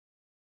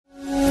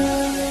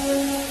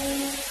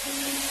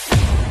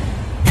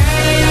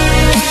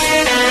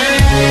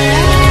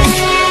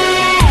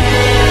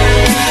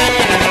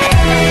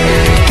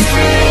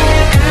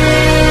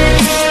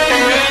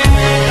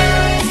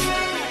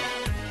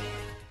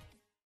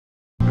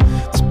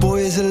boy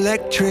is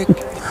electric.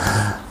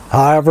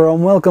 Hi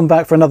everyone, welcome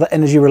back for another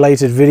energy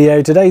related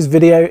video. Today's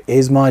video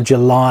is my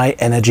July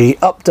energy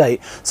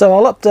update. So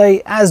I'll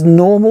update as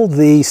normal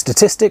the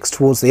statistics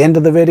towards the end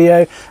of the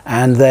video,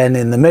 and then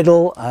in the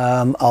middle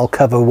I'll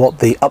cover what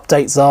the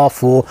updates are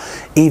for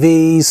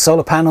EVs,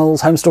 solar panels,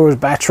 home storage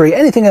battery,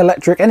 anything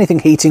electric, anything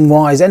heating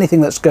wise,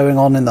 anything that's going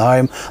on in the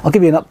home. I'll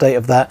give you an update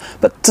of that.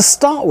 But to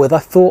start with, I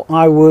thought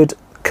I would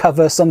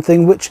cover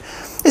something which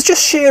is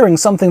just sharing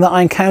something that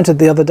I encountered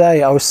the other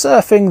day. I was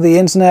surfing the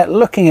internet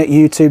looking at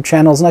YouTube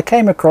channels and I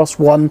came across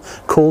one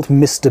called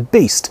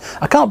MrBeast.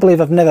 I can't believe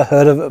I've never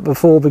heard of it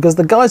before because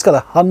the guy's got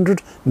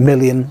 100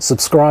 million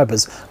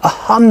subscribers.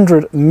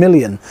 100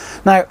 million.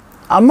 Now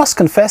I must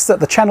confess that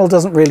the channel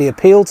doesn't really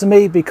appeal to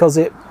me because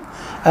it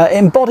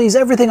embodies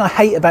everything I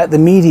hate about the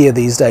media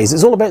these days.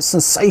 It's all about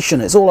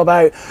sensation, it's all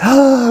about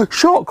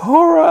shock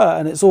horror,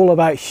 and it's all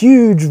about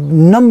huge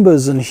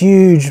numbers and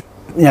huge,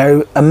 you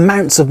know,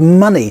 amounts of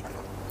money.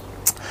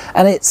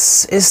 And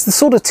it's the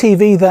sort of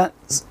TV that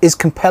is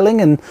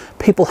compelling and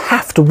people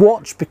have to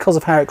watch because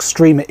of how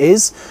extreme it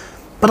is.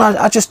 But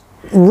I just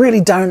really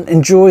don't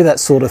enjoy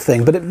that sort of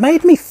thing. But it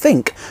made me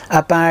think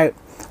about,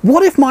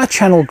 what if my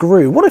channel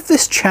grew? What if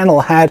this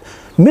channel had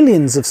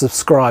millions of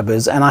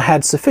subscribers and I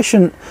had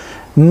sufficient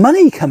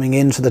money coming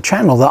into the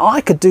channel that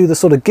I could do the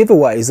sort of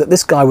giveaways that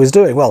this guy was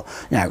doing? Well,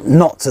 you know,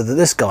 not to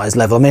this guy's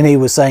level. I mean, he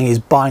was saying he's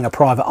buying a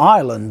private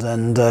island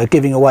and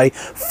giving away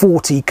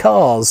 40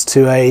 cars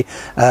to a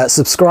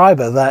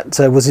subscriber that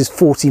was his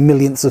 40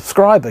 millionth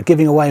subscriber,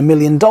 giving away $1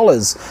 million,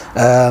 Teslas,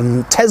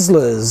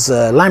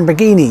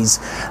 Lamborghinis.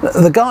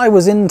 The guy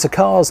was into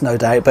cars, no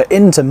doubt, but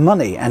into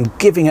money and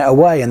giving it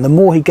away. And the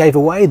more he gave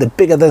away, the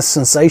bigger the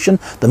sensation,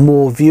 the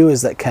more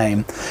viewers that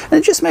came. And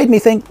it just made me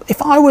think,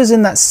 if I was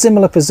in that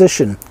similar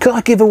position, could I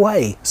give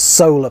away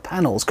solar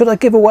panels? Could I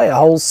give away a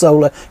whole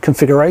solar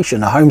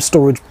configuration, a home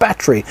storage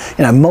battery,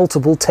 you know,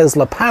 multiple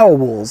Tesla power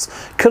walls?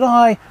 Could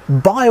I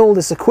buy all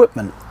this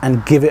equipment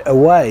and give it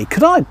away?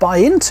 Could I buy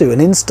into an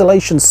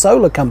installation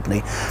solar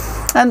company?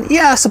 And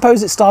yeah, I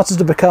suppose it started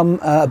to become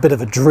a bit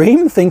of a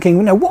dream, thinking,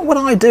 you know, what would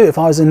I do if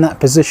I was in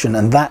that position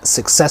and that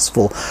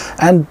successful?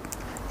 And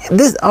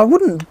I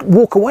wouldn't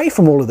walk away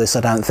from all of this, I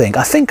don't think.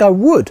 I think I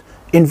would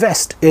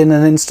invest in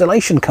an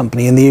installation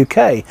company in the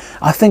UK.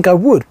 I think I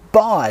would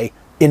buy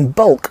in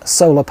bulk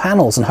solar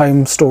panels and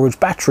home storage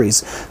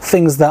batteries,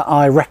 things that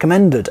I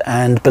recommended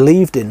and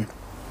believed in.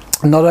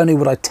 Not only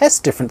would I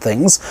test different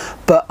things,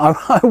 but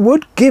I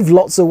would give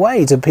lots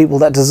away to people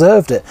that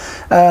deserved it.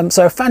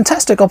 So a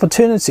fantastic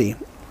opportunity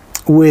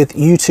with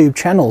YouTube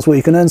channels where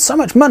you can earn so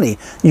much money,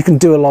 you can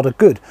do a lot of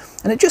good.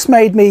 And it just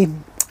made me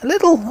a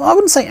little, I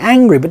wouldn't say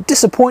angry, but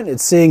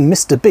disappointed seeing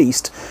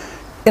MrBeast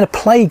in a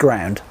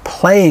playground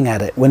playing at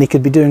it when he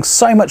could be doing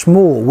so much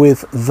more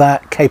with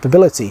that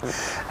capability.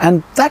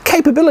 And that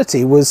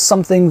capability was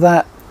something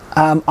that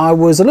I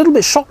was a little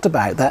bit shocked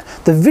about. That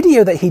the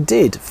video that he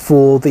did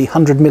for the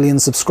 100 million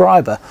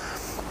subscriber,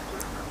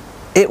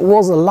 it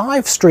was a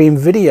live stream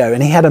video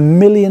and he had 1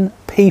 million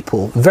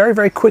people very,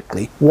 very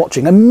quickly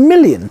watching. 1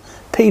 million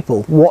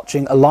people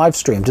watching a live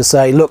stream to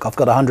say, look, I've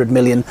got 100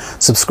 million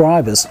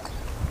subscribers.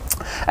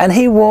 And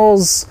he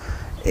was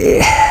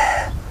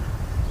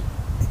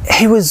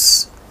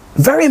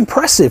very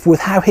impressive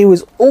with how he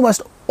was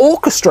almost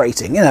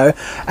orchestrating, you know,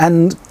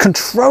 and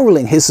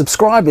controlling his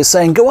subscribers,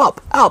 saying, go up,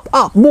 up,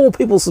 up, more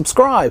people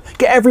subscribe,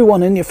 get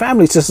everyone in your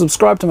family to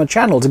subscribe to my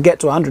channel to get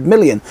to 100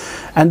 million.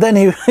 And then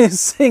he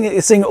was seeing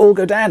it all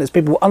go down as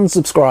people were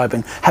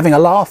unsubscribing, having a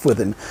laugh with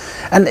him.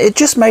 And it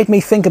just made me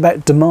think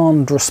about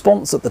demand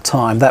response at the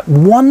time, that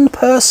one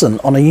person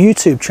on a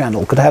YouTube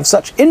channel could have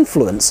such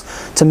influence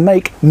to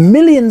make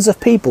millions of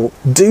people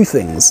do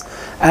things.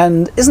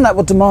 And isn't that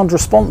what demand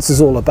response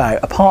is all about?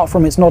 Apart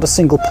from it's not a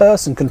single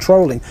person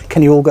controlling,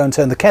 can you all go and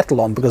turn the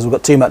kettle on because we've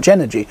got too much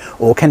energy,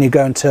 or can you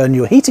go and turn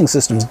your heating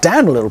systems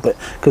down a little bit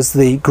because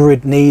the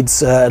grid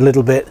needs a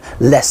little bit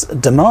less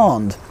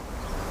demand?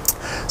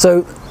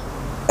 So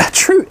a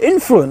true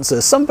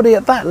influencer, somebody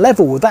at that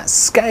level with that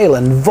scale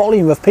and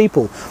volume of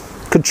people,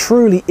 could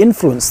truly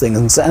influence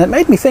things. And it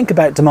made me think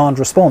about demand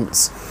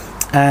response.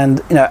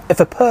 And you know,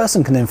 if a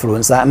person can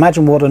influence that,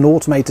 imagine what an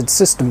automated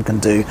system can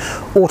do,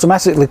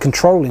 automatically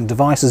controlling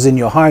devices in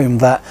your home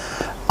that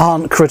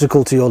aren't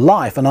critical to your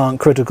life and aren't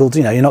critical to,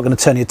 you know, you're not going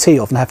to turn your tea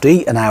off and have to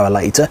eat an hour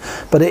later,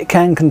 but it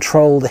can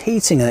control the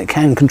heating and it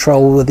can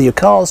control whether your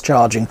car's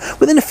charging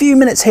within a few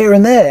minutes here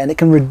and there, and it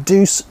can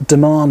reduce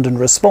demand and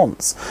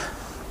response.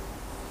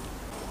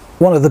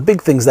 One of the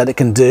big things that it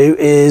can do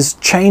is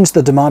change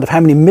the demand of how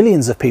many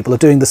millions of people are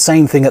doing the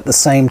same thing at the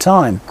same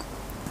time.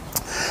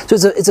 So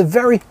it's a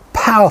very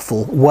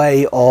powerful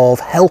way of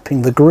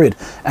helping the grid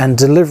and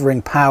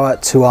delivering power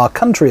to our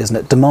country, isn't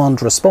it?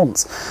 Demand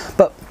response.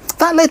 But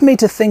that led me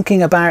to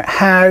thinking about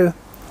how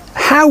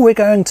we're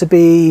going to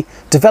be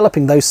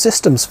developing those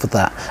systems for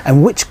that,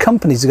 and which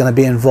companies are going to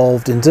be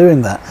involved in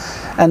doing that.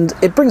 And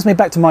it brings me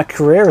back to my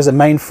career as a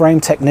mainframe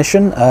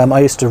technician. I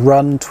used to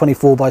run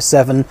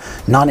 24/7,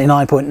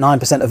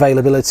 99.9%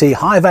 availability,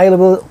 high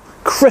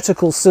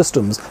critical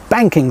systems,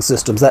 banking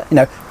systems that, you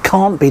know,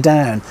 can't be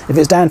down. If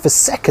it's down for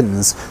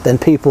seconds, then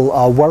people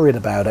are worried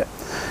about it.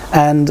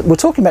 And we're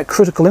talking about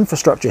critical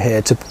infrastructure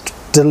here to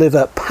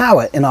deliver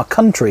power in our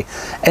country,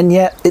 and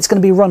yet it's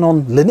going to be run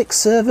on Linux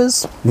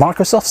servers,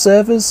 Microsoft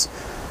servers,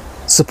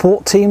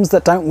 support teams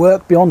that don't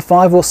work beyond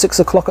 5 or 6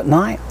 o'clock at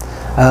night,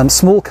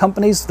 small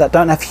companies that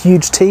don't have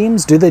huge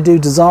teams. Do they do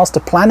disaster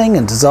planning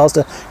and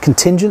disaster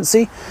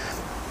contingency?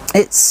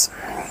 It's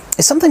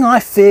something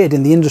I feared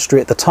in the industry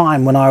at the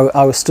time when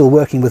I was still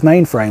working with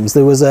mainframes.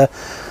 There was a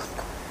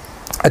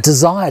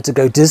desire to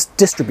go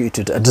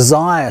distributed, a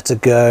desire to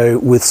go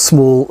with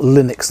small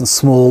Linux and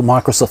small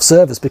Microsoft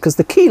servers, because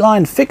the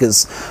keyline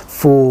figures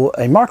for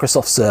a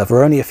Microsoft server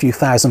are only a few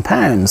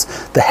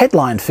 £1,000s. The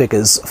headline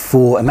figures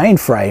for a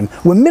mainframe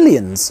were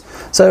millions.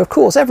 So of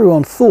course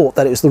everyone thought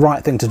that it was the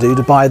right thing to do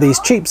to buy these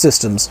cheap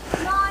systems.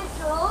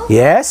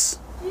 Yes?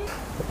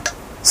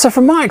 So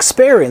from my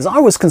experience, I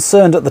was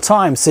concerned at the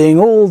time seeing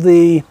all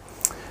the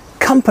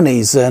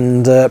companies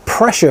and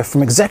pressure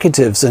from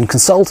executives and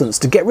consultants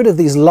to get rid of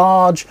these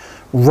large,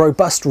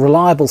 robust,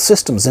 reliable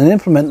systems and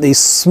implement these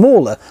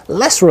smaller,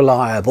 less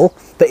reliable,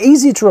 but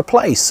easy to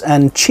replace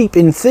and cheap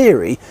in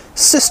theory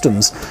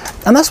systems.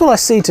 And that's what I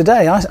see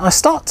today. I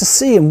start to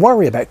see and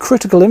worry about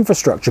critical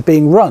infrastructure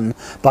being run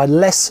by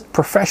less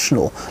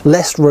professional,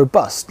 less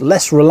robust,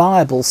 less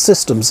reliable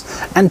systems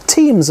and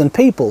teams and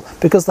people,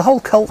 because the whole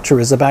culture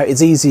is about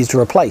it's easy to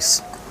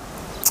replace.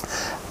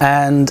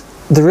 And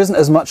there isn't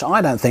as much,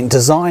 I don't think,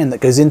 design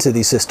that goes into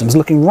these systems,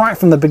 looking right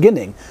from the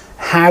beginning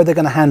how they're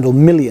going to handle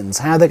millions,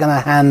 how they're going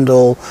to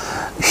handle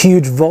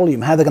huge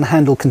volume, how they're going to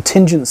handle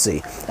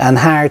contingency, and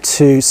how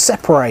to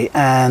separate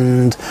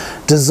and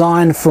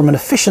design from an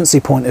efficiency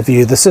point of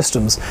view the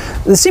systems.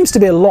 There seems to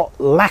be a lot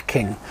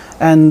lacking,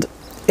 and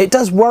it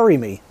does worry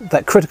me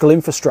that critical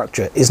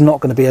infrastructure is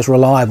not going to be as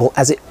reliable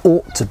as it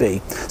ought to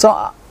be.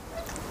 So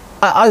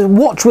I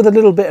watch with a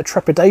little bit of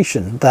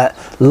trepidation that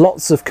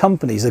lots of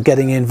companies are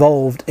getting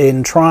involved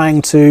in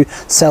trying to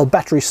sell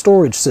battery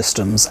storage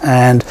systems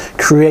and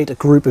create a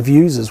group of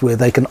users where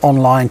they can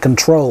online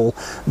control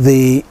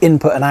the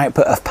input and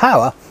output of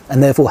power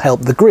and therefore help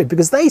the grid,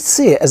 because they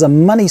see it as a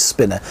money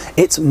spinner.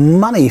 It's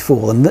money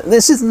for them.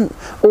 This isn't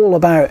all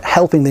about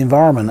helping the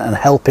environment and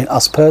helping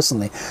us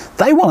personally.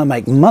 They want to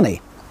make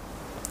money.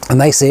 And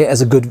they see it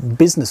as a good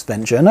business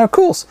venture. And of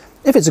course,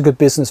 if it's a good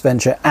business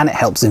venture and it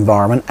helps the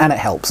environment and it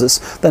helps us,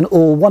 then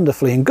all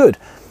wonderfully and good.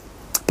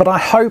 But I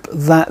hope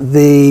that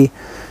the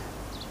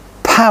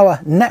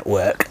power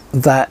network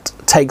that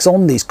takes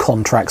on these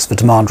contracts for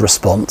demand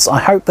response, I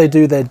hope they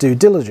do their due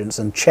diligence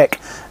and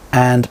check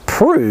and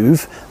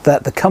prove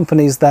that the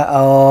companies that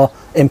are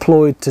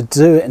employed to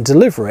do it and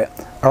deliver it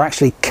are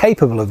actually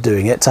capable of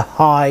doing it to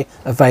high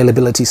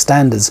availability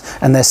standards,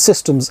 and their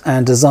systems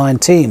and design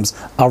teams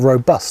are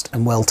robust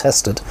and well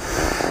tested.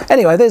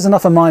 Anyway, there's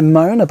enough of my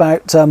moan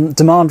about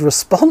demand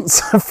response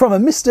from a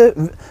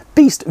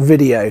MrBeast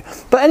video.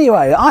 But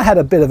anyway, I had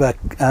a bit of a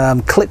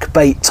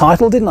clickbait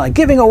title, didn't I?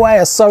 Giving away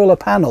a solar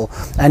panel.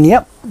 And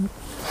yep,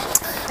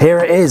 here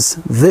it is.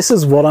 This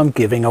is what I'm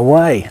giving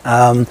away.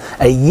 A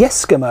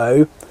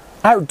Eskimo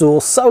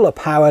outdoor solar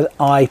powered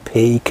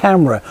IP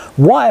camera,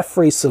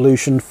 wire-free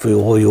solution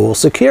for your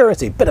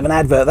security. Bit of an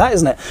advert that,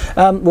 isn't it?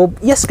 Well,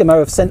 Eskimo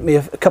have sent me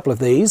a couple of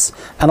these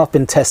and I've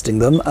been testing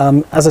them.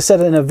 As I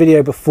said in a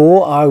video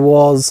before, I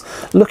was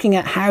looking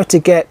at how to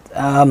get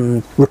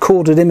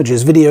recorded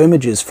images, video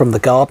images from the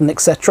garden,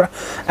 etc.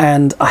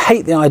 And I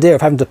hate the idea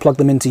of having to plug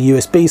them into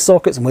USB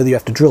sockets and whether you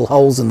have to drill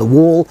holes in the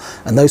wall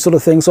and those sort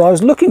of things. So I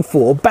was looking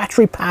for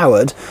battery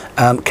powered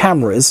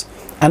cameras,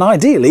 and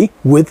ideally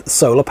with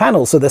solar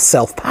panels, so they're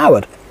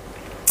self-powered.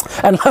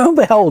 And lo and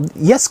behold,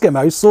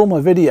 Eskimo saw my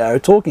video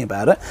talking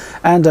about it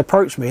and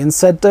approached me and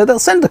said they'll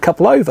send a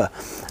couple over.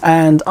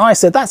 And I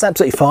said that's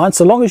absolutely fine,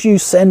 so long as you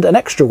send an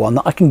extra one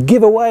that I can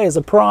give away as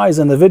a prize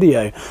in the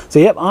video. So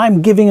yep,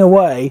 I'm giving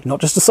away not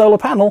just a solar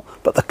panel,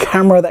 but the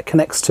camera that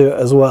connects to it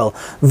as well.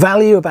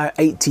 Value about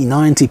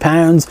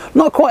 £80–90.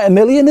 Not quite $1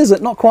 million, is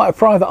it? Not quite a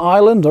private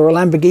island or a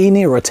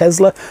Lamborghini or a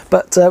Tesla,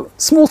 but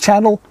small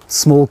channel,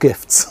 small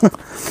gifts.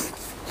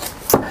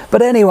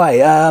 But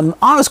anyway,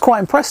 I was quite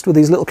impressed with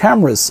these little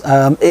cameras.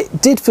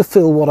 It did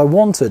fulfill what I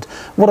wanted.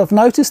 What I've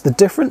noticed, the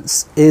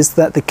difference is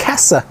that the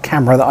Casa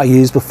camera that I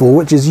used before,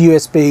 which is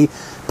USB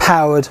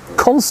powered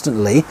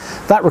constantly,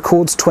 that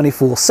records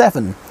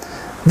 24/7.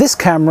 This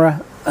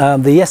camera,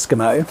 the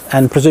Eskimo,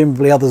 and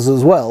presumably others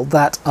as well,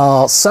 that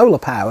are solar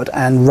powered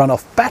and run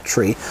off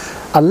battery,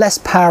 are less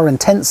power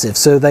intensive,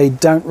 so they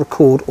don't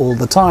record all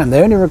the time. They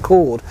only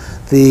record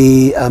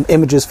the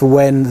images for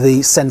when the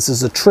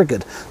sensors are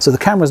triggered. So the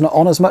camera's not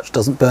on as much,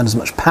 doesn't burn as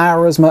much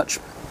power as much,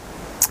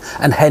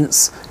 and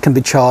hence can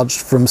be charged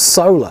from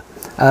solar.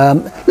 A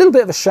little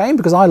bit of a shame,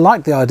 because I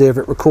like the idea of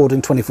it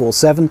recording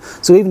 24/7.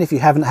 So even if you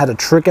haven't had a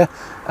trigger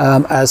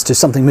as to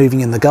something moving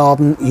in the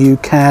garden, you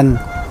can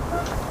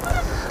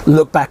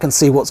look back and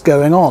see what's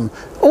going on.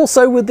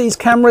 Also with these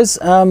cameras,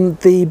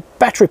 the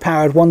battery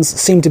powered ones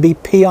seem to be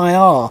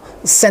PIR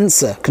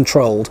sensor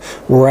controlled,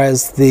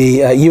 whereas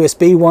the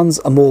USB ones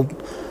are more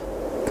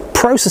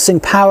processing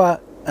power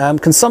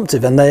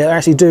consumptive, and they are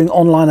actually doing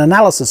online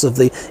analysis of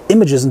the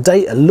images and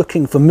data,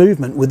 looking for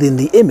movement within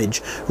the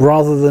image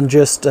rather than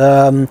just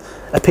a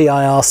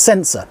PIR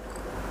sensor.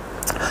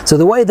 So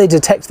the way they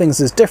detect things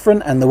is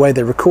different, and the way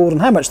they record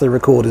and how much they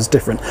record is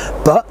different.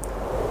 But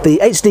the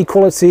HD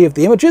quality of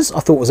the images I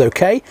thought was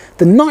okay.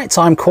 The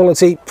nighttime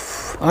quality,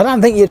 I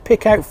don't think you'd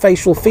pick out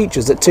facial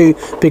features at too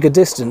big a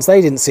distance. They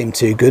didn't seem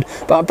too good,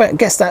 but I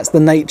guess that's the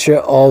nature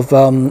of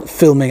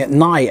filming at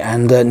night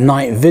and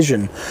night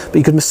vision. But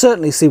you can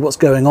certainly see what's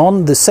going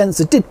on. The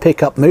sensor did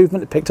pick up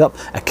movement. It picked up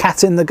a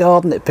cat in the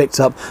garden. It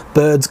picked up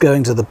birds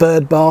going to the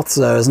bird bath.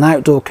 So as an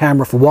outdoor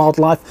camera for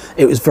wildlife,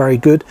 it was very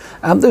good.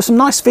 There were some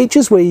nice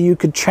features where you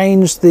could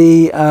change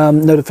the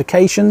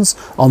notifications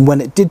on when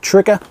it did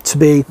trigger to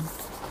be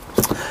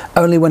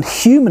only when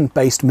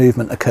human-based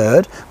movement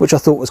occurred, which I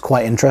thought was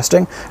quite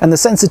interesting, and the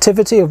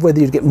sensitivity of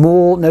whether you'd get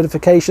more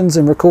notifications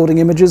in recording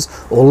images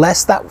or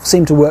less, that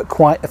seemed to work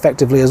quite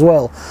effectively as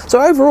well.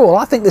 So overall,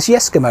 I think this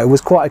Eskimo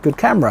was quite a good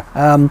camera.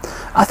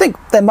 I think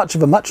they're much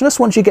of a muchness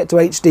once you get to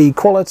HD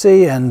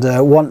quality, and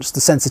once the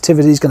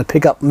sensitivity is going to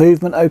pick up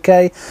movement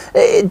okay.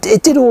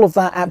 It did all of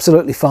that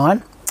absolutely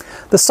fine.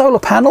 The solar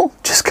panel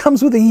just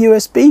comes with a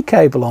USB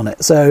cable on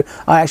it, so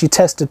I actually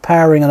tested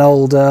powering an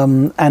old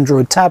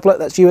Android tablet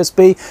that's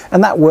USB,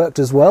 and that worked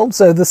as well.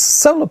 So the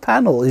solar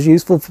panel is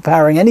useful for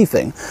powering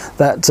anything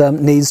that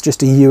needs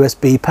just a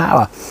USB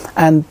power,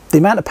 and the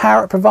amount of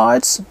power it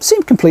provides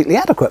seemed completely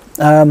adequate.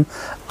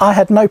 I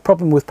had no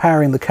problem with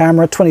powering the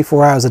camera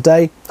 24 hours a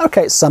day.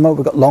 Okay, it's summer,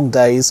 we've got long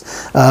days,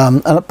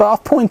 but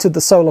I've pointed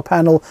the solar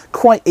panel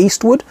quite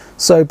eastward,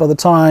 so by the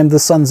time the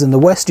sun's in the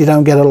west you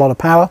don't get a lot of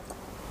power.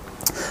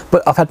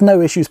 But I've had no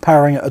issues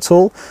powering it at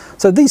all.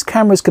 So these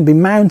cameras can be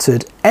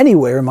mounted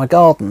anywhere in my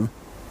garden.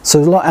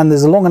 And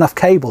there's a long enough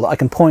cable that I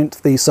can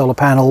point the solar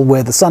panel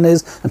where the sun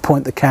is and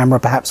point the camera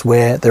perhaps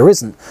where there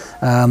isn't.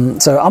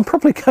 So I'm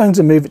probably going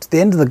to move it to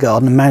the end of the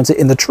garden and mount it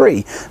in the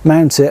tree.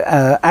 Mount it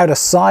out of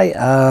sight,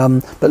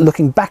 but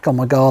looking back on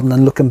my garden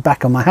and looking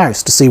back on my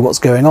house to see what's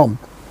going on.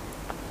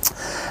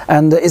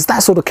 And it's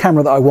that sort of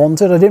camera that I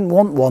wanted. I didn't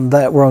want one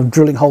where I'm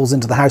drilling holes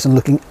into the house and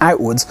looking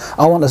outwards.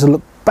 I wanted to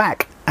look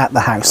back at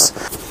the house.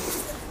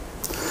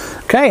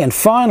 Okay, and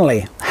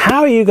finally,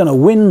 how are you going to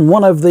win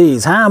one of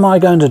these? How am I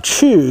going to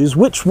choose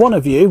which one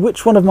of you,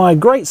 which one of my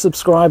great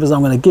subscribers I'm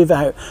going to give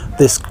out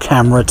this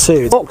camera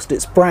to? It's boxed,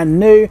 it's brand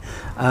new,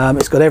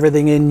 it's got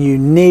everything in you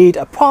need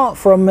apart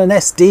from an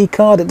SD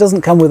card. It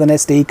doesn't come with an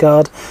SD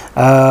card,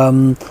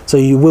 so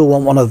you will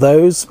want one of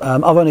those.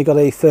 I've only got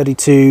a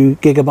 32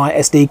 gigabyte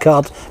SD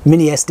card,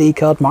 mini SD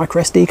card,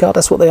 micro SD card,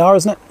 that's what they are,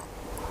 isn't it?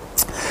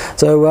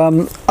 So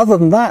other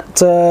than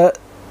that,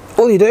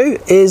 all you do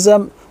is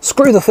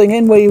screw the thing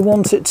in where you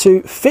want it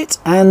to fit,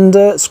 and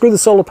screw the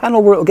solar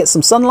panel where it will get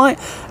some sunlight,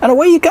 and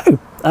away you go.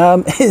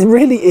 It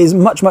really is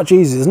much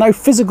easier. There's no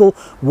physical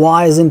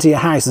wires into your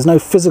house, there's no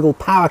physical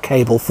power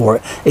cable for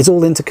it. It's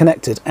all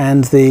interconnected,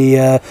 and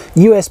the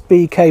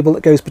USB cable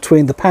that goes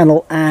between the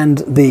panel and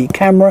the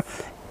camera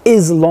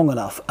is long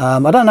enough.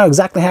 I don't know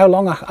exactly how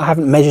long, I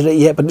haven't measured it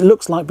yet, but it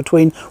looks like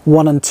between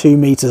 1 and 2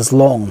 meters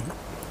long.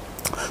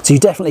 So you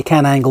definitely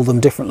can angle them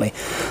differently.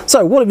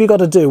 So what have you got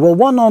to do? Well,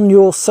 one, on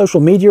your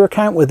social media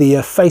account, whether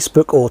you're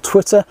Facebook or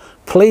Twitter,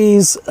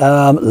 please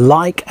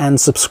like and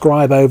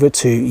subscribe over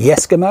to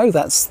Eskimo.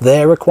 That's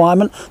their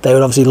requirement. They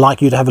would obviously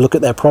like you to have a look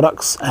at their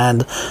products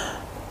and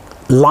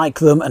like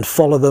them and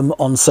follow them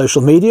on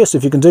social media. So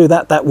if you can do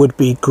that, that would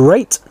be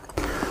great.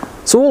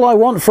 So all I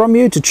want from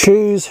you to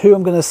choose who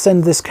I'm going to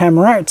send this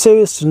camera out to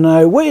is to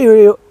know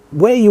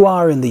where you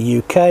are in the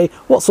UK,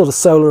 what sort of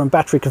solar and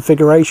battery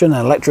configuration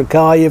and electric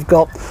car you've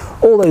got,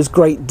 all those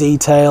great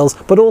details,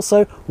 but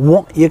also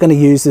what you're going to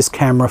use this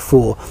camera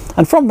for.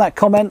 And from that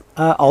comment,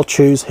 I'll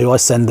choose who I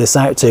send this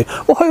out to,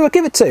 or who I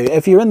give it to.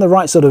 If you're in the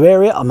right sort of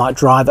area, I might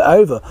drive it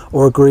over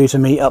or agree to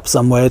meet up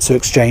somewhere to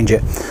exchange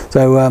it.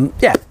 So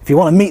yeah, if you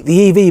want to meet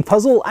the EV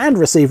puzzle and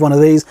receive one of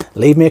these,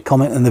 leave me a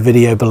comment in the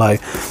video below.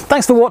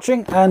 Thanks for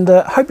watching, and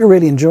hope you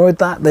really enjoyed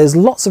that. There's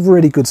lots of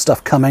really good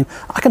stuff coming.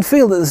 I can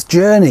feel that this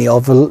journey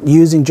of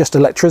using just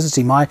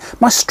electricity, my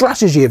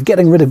strategy of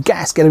getting rid of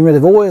gas, getting rid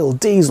of oil,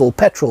 diesel,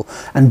 petrol,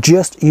 and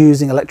just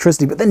using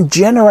electricity, but then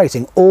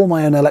generating all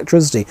my own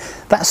electricity,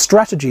 that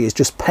strategy is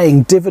just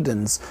paying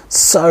dividends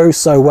so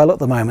well at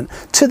the moment,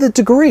 to the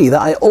degree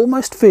that I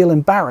almost feel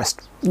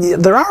embarrassed.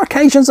 There are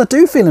occasions I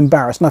do feel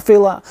embarrassed, and I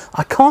feel like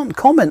I can't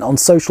comment on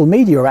social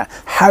media about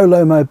how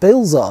low my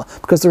bills are,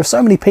 because there are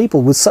so many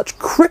people with such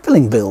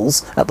crippling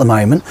bills at the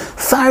moment,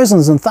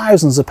 thousands and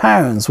thousands of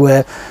pounds,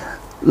 where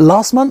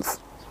last month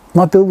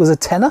my bill was a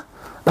tenner.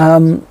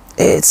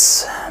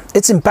 It's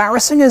it's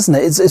embarrassing, isn't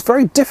it? It's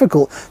very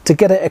difficult to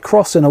get it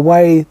across in a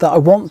way that I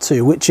want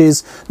to, which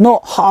is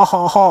not ha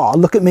ha ha,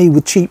 look at me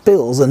with cheap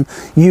bills and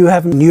you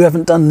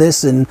haven't done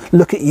this and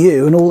look at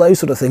you and all those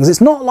sort of things.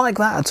 It's not like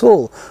that at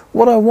all.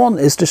 What I want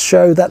is to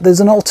show that there's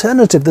an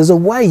alternative, there's a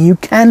way you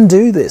can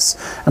do this,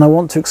 and I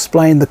want to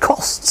explain the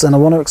costs and I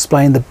want to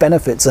explain the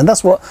benefits, and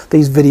that's what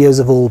these videos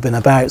have all been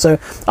about. So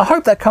I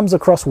hope that comes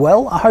across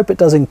well. I hope it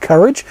does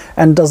encourage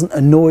and doesn't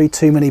annoy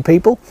too many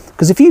people,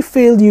 because if you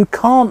feel you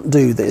can't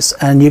do this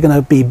and you're going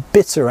to be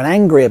bitter and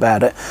angry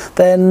about it,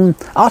 then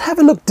I'd have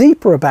a look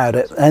deeper about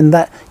it, and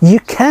that you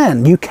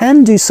can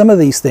do some of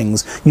these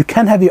things. You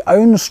can have your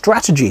own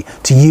strategy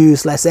to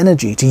use less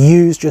energy, to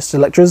use just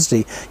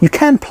electricity. You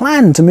can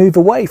plan to move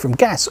away from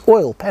gas,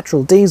 oil,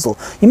 petrol, diesel.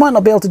 You might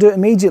not be able to do it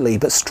immediately,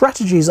 but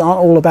strategies aren't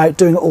all about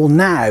doing it all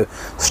now.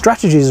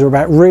 Strategies are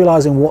about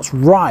realizing what's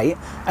right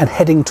and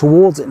heading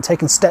towards it and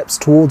taking steps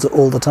towards it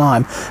all the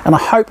time. And I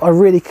hope I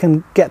really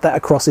can get that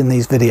across in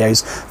these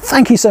videos.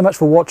 Thank you so much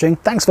for watching.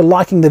 Thanks for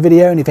liking the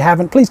video, and if you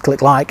haven't, please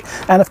click like,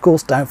 and of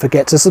course don't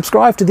forget to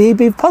subscribe to the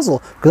EB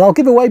Puzzle, because I'll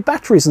give away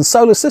batteries and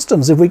solar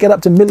systems if we get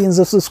up to millions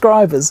of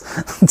subscribers.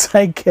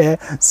 Take care,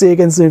 see you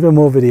again soon for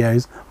more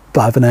videos.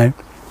 Bye for now.